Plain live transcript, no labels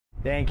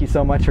Thank you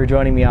so much for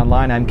joining me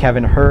online. I'm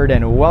Kevin Hurd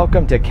and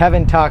welcome to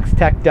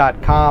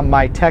kevintalkstech.com,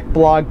 my tech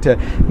blog to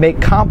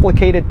make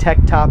complicated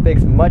tech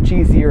topics much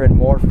easier and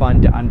more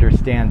fun to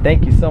understand.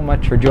 Thank you so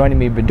much for joining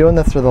me. I've been doing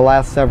this for the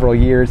last several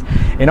years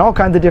in all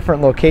kinds of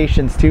different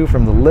locations too,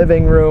 from the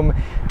living room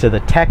to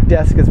the tech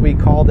desk as we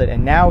called it.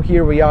 And now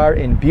here we are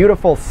in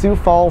beautiful Sioux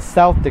Falls,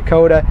 South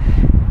Dakota.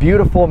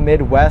 Beautiful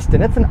Midwest,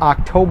 and it's an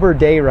October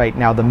day right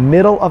now, the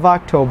middle of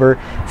October,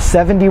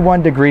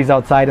 71 degrees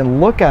outside, and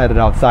look at it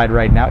outside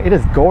right now. It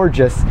is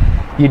gorgeous.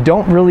 You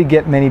don't really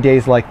get many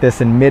days like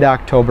this in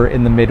mid-October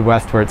in the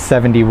Midwest where it's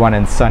 71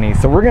 and sunny.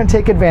 So we're going to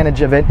take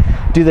advantage of it,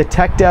 do the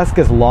tech desk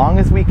as long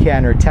as we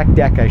can, or tech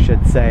deck I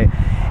should say,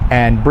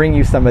 and bring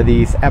you some of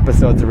these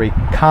episodes where we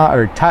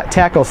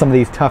tackle some of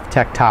these tough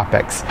tech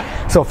topics.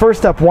 So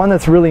first up, one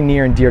that's really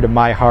near and dear to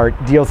my heart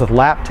deals with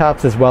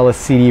laptops as well as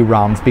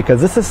CD-ROMs, because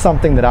this is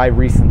something that I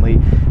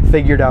recently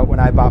figured out when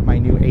I bought my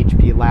new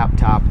HP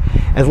laptop.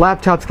 As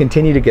laptops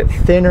continue to get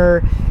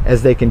thinner,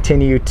 as they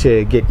continue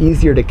to get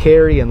easier to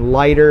carry and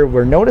lighter,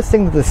 we're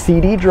noticing that the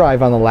CD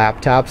drive on the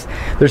laptops,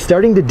 they're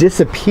starting to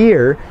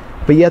disappear,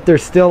 but yet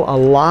there's still a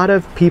lot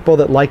of people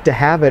that like to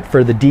have it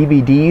for the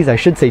DVDs. I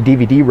should say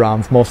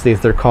DVD-ROMs mostly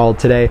as they're called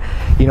today.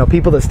 You know,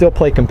 people that still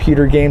play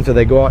computer games or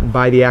they go out and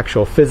buy the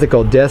actual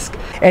physical disc.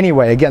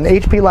 Anyway, again, the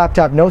HP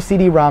laptop, no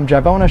CD-ROM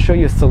drive. I want to show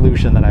you a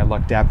solution that I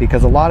looked at,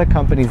 because a lot of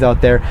companies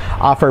out there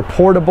offer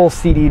portable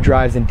CD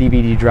drives and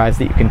DVD drives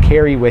that you can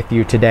carry with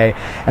you today.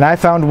 And I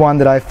found one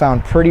that I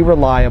found pretty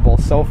reliable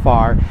so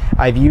far.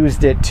 I've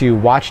used it to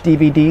watch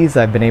DVDs.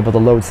 I've been able to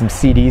load some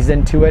CDs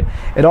into it.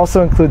 It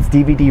also includes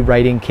DVD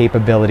writing capabilities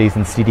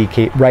and CD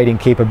writing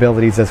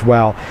capabilities as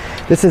well.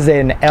 This is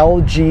an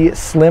LG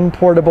Slim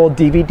Portable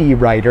DVD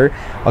writer.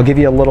 I'll give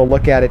you a little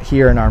look at it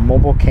here in our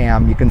mobile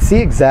cam. You can see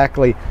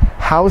exactly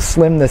how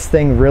slim this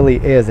thing really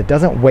is. It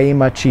doesn't weigh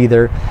much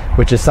either,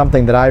 which is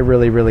something that I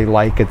really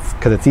like. It's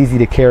because it's easy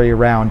to carry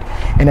around,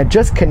 and it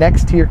just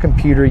connects to your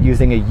computer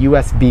using a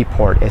USB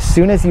port. As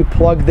soon as you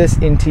plug this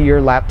into your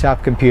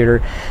laptop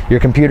computer, your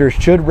computer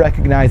should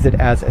recognize it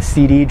as a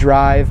CD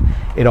drive.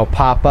 It'll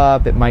pop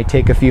up. It might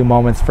take a few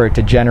moments for it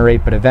to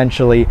generate, but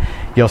eventually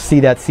you'll see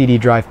that CD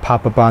drive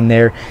pop up on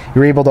there.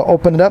 You're able to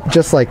open it up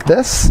just like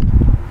this.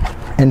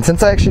 And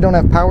since I actually don't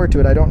have power to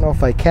it, I don't know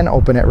if I can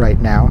open it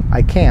right now.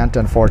 I can't,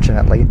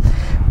 unfortunately.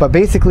 But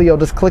basically, you'll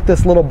just click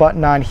this little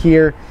button on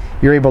here.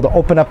 You're able to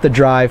open up the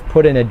drive,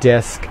 put in a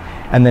disk,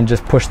 and then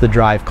just push the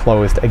drive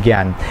closed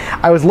again.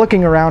 I was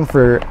looking around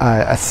for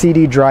a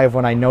CD drive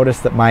when I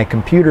noticed that my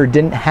computer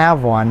didn't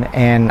have one,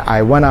 and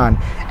I went on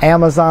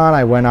Amazon,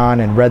 I went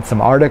on and read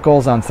some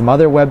articles on some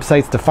other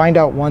websites to find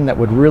out one that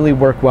would really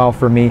work well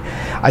for me.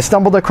 I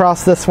stumbled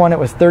across this one. It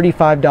was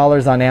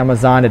 $35 on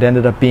Amazon. It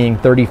ended up being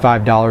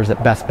 $35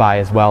 at Best Buy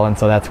as well, and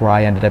so that's where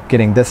I ended up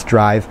getting this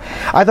drive.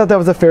 I thought that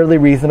was a fairly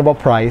reasonable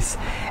price,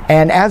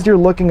 and as you're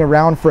looking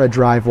around for a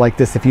drive like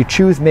this, if you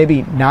choose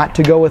maybe not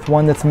to go with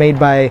one that's made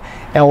by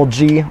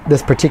LG,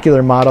 this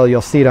particular model,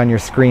 you'll see it on your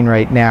screen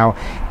right now,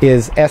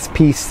 is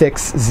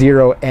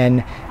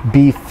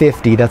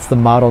SP60NB50. That's the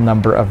model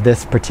number of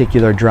this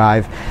particular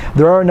drive.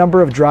 There are a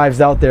number of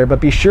drives out there,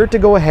 but be sure to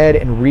go ahead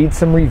and read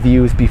some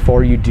reviews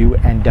before you do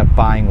end up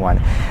buying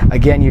one.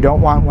 Again, you don't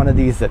want one of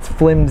these that's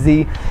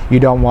flimsy. You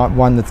don't want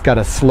one that's got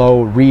a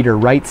slow read or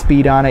write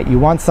speed on it. You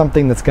want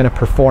something that's going to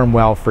perform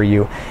well for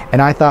you.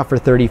 And I thought for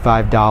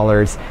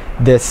 $35,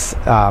 this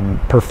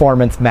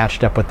performance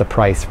matched up with the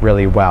price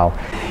really well.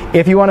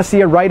 If you want to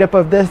see a write-up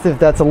of this, if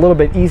that's a little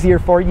bit easier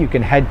for you, you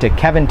can head to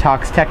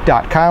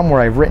kevintalkstech.com,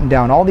 where I've written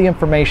down all the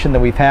information that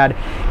we've had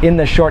in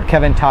the short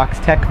Kevin Talks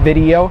Tech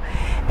video.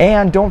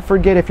 And don't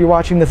forget, if you're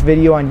watching this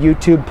video on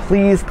YouTube,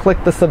 please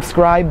click the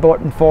subscribe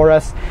button for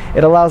us.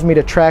 It allows me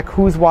to track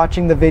who's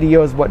watching the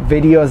videos, what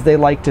videos they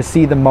like to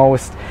see the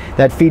most.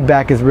 That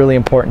feedback is really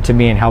important to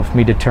me and helps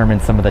me determine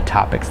some of the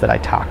topics that I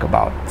talk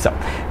about. So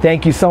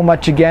thank you so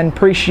much again.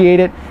 Appreciate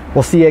it.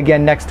 We'll see you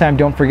again next time.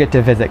 Don't forget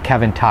to visit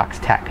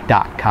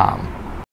kevintalkstech.com.